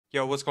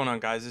Yo, what's going on,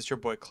 guys? It's your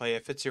boy Clay.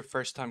 If it's your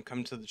first time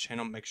coming to the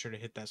channel, make sure to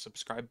hit that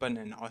subscribe button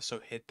and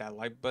also hit that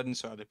like button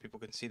so other people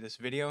can see this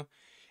video.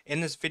 In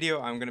this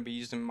video, I'm going to be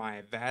using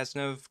my Vaz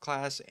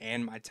class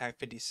and my TAQ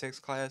 56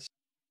 class.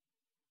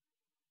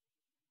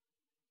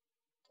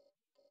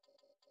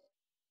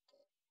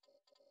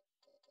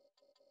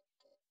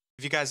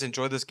 If you guys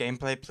enjoyed this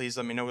gameplay, please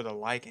let me know with a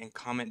like and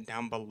comment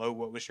down below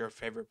what was your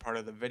favorite part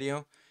of the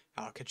video.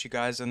 I'll catch you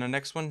guys in the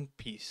next one.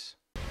 Peace.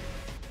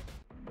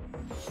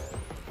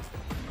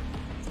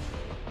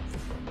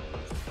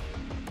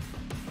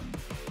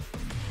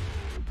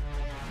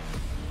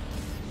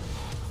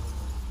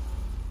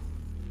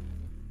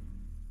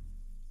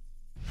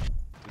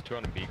 There's two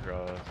on the B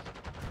cross.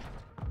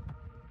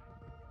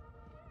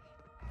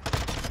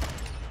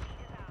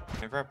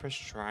 Whenever I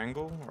push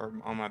triangle or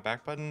on my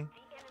back button,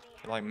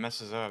 it like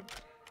messes up.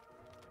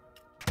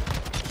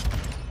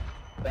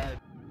 Bad.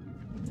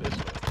 This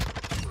way.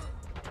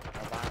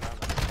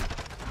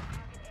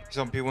 He's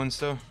on P1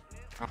 still.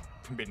 Oh,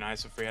 it'd be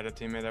nice if we had a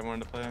teammate that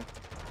wanted to play.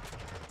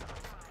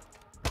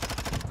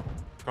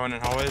 Going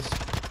in hallways.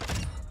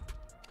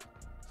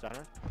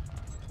 Center.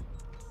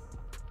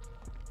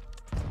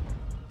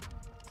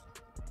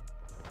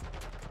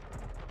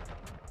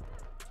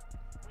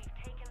 We've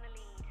taken the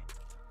lead.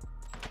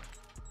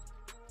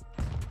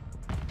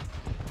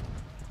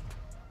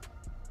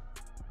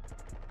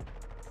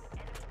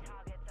 Enemy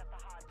targets at the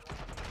hard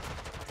point.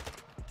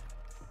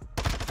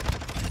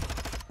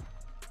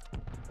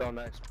 Go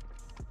next.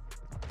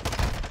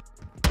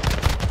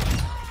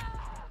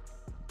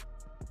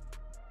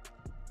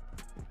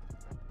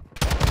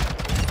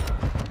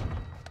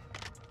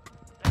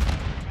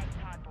 Next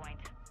hard point.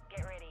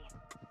 Get ready.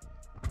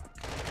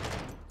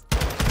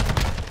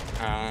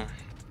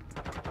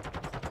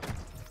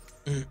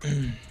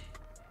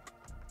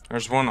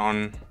 There's one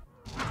on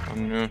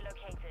new.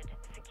 Located.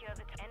 Secure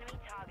the enemy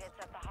targets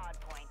at the hard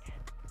point.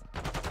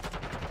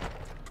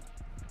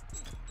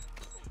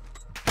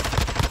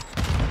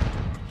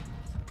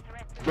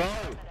 Threats to the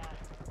perimeter.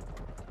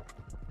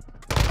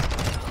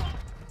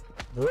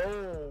 Bro.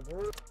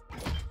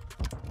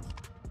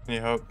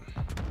 Need help?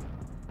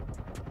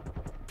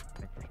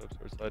 Push up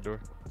towards side door.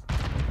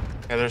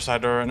 Yeah, there's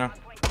side door right now.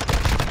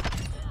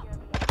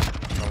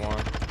 No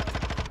one.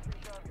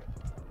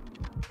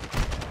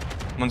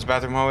 One's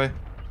bathroom hallway.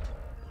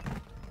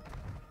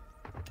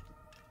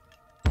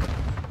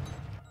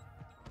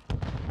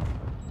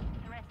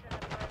 Threats in the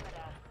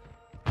perimeter.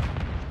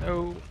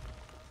 No.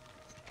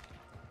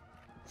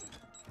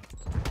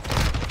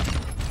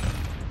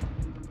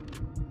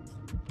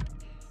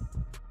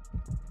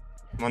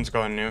 One's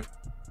going new.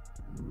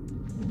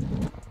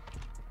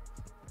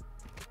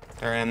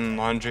 They're in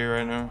laundry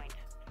right now. Point.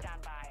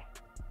 Stand by.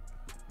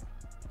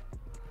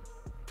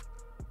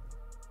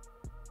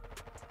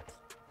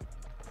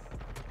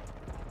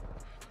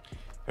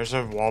 There's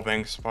a wall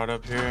bank spot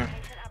up here.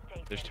 Location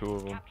updated. There's two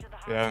of them. Capture the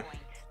hard Yeah. point.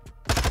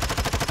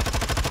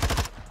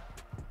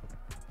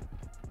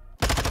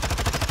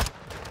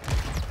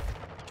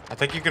 I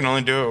think you can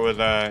only do it with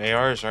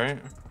ARs, right?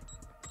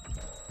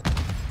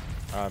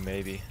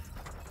 Maybe.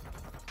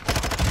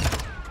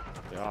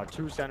 Yeah,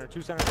 two center.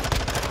 Targets at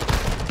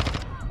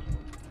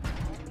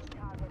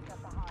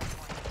the hard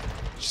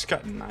point. Just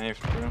got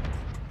knifed, bro. I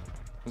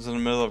was in the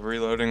middle of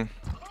reloading.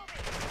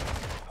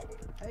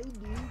 Hey,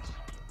 dudes.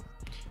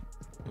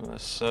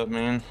 What's up,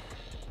 man?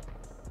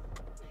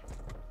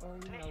 Oh,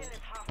 you know. Mission is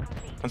half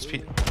complete. Let's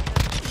peek.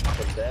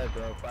 I'm dead,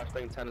 bro.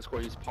 Flashbang tennis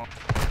court. He's pump.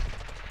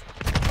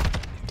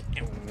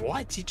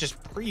 What? He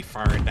just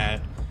pre-fired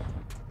that.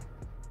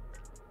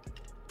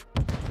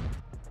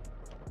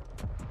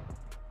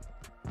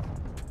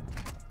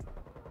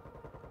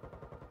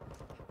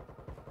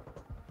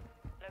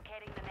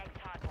 Locating the next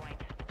hard point.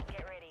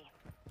 Get ready.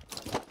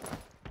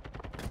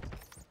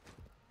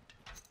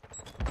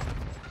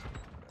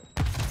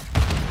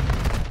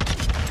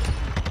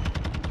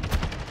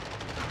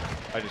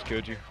 I just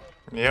killed you.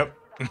 Yep.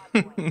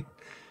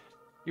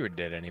 You were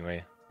dead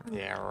anyway.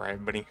 Yeah,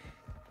 alright, buddy.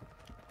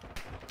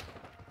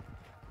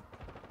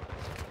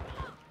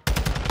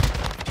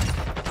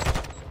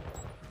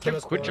 Kim,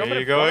 quit There jumping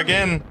you in go front of me.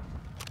 again.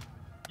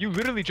 You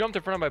literally jumped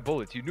in front of my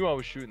bullets. You knew I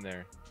was shooting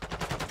there.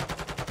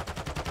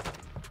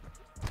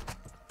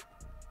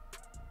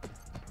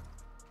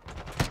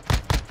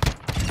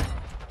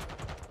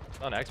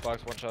 On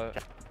Xbox, one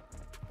shot.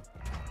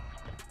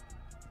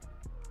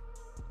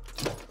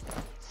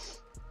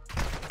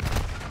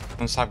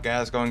 Don't stop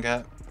gas going,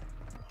 cat.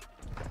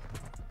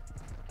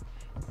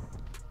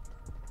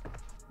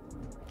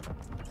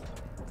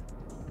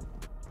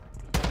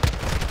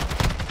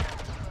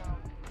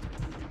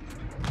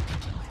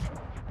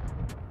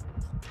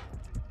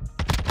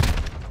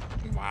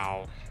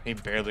 Wow, he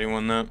barely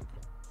won that.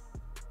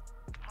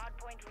 Hard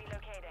point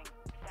relocating.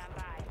 Stand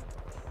by.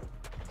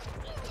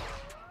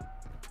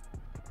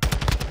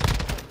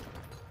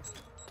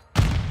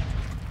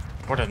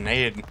 What a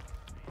nade.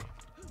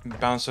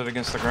 Bounced it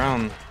against the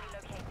ground.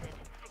 Relocated.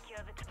 Secure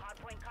the hard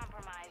point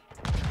compromised.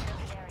 Secure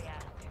the area.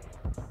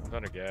 It's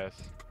under gas.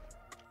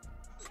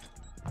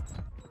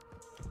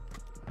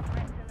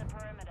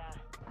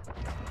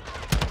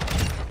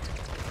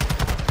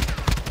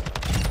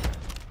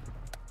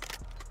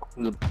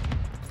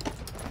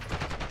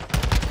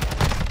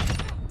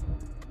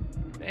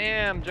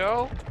 Damn,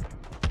 Joe.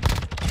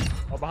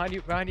 Oh, behind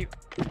you, behind you.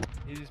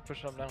 He's just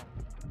pushing up now.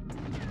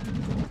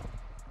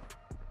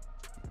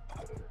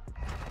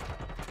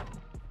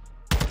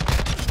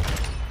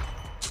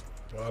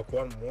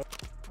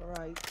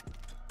 Alright.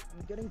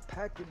 I'm getting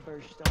packet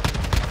burst on.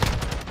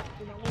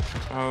 You know what?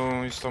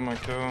 Oh, he stole my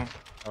kill.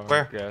 Oh,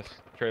 Where? Yes.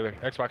 Trailer.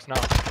 Xbox now.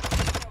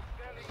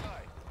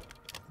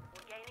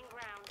 We're gaining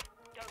ground.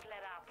 Don't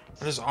let up.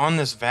 What is on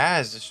this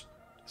Vaz? It's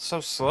so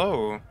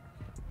slow.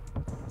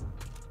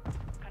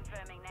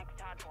 Confirming next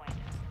hard point.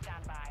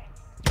 Stand by.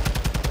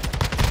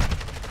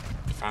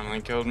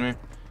 Finally killed me.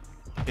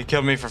 He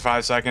killed me for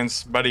 5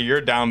 seconds. Buddy,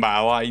 you're down by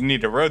a lot. You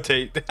need to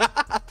rotate. Location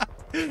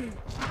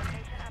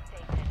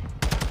updated.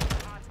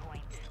 Hard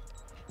point.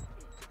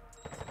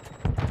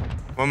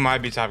 One might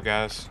be top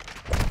gas.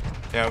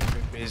 Yep,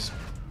 he's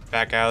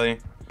back alley.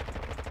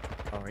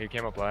 Oh, he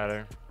came up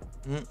ladder.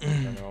 I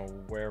don't know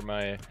where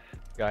my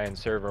guy in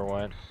server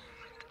went.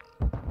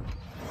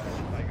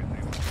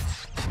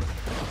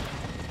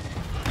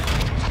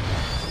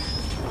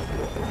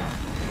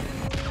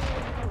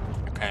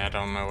 Okay, I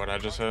don't know what I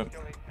just hit.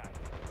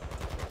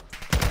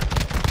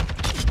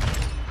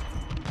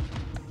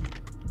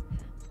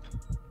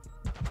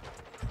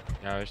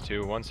 Yeah, there's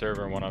two. One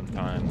server, one on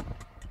time.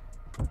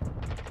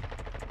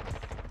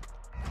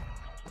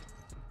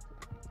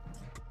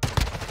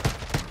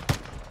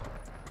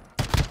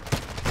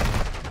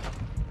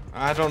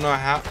 I don't know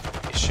how.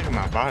 He's shooting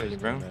my body,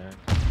 bro. Man.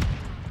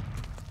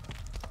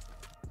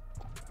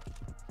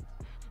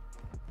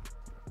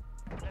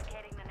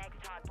 Locating the next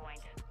hard point.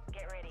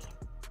 Get ready.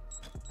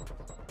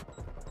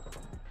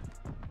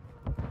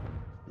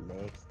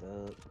 Next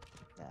up,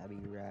 I'll be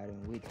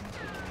riding with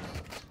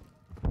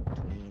you.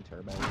 Twin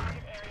turbo.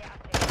 Target area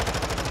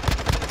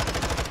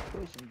updated.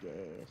 Pushing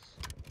gas.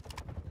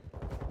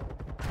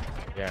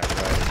 Yeah,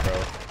 right, bro.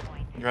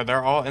 Point. Yeah,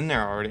 they're all in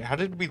there already. How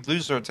did we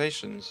lose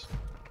rotations?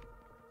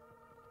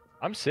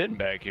 I'm sitting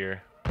back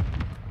here.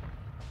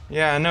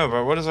 Yeah, I know,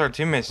 but what is our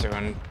teammates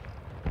doing?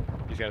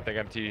 He's gonna think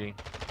I'm TG.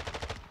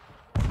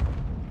 The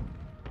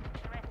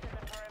rest of the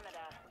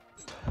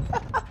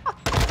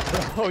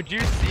perimeter. Oh, did you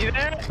see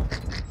that?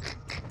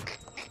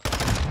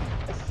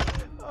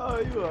 Oh,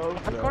 you are.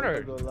 I'm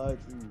cornered. I'm gonna lie to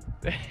you.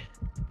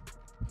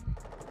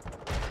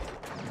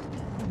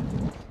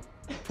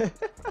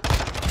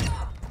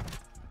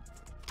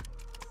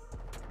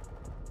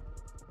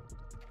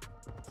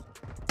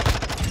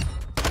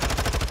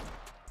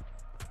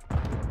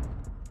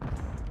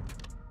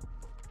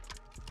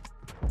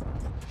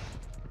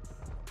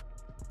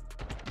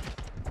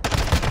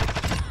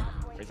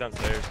 He's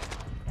downstairs.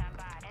 Stand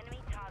by. Enemy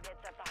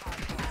targets at the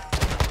hard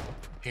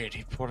point. Dude,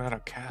 he pulled out a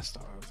cast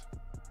off.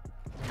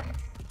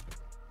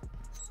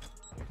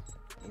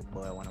 This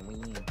boy wanna win.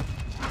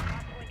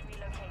 Hard point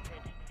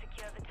relocated.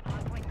 Secure the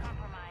hard point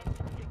compromised.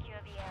 Secure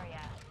the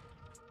area.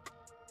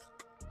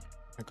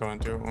 I'm going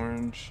through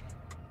orange.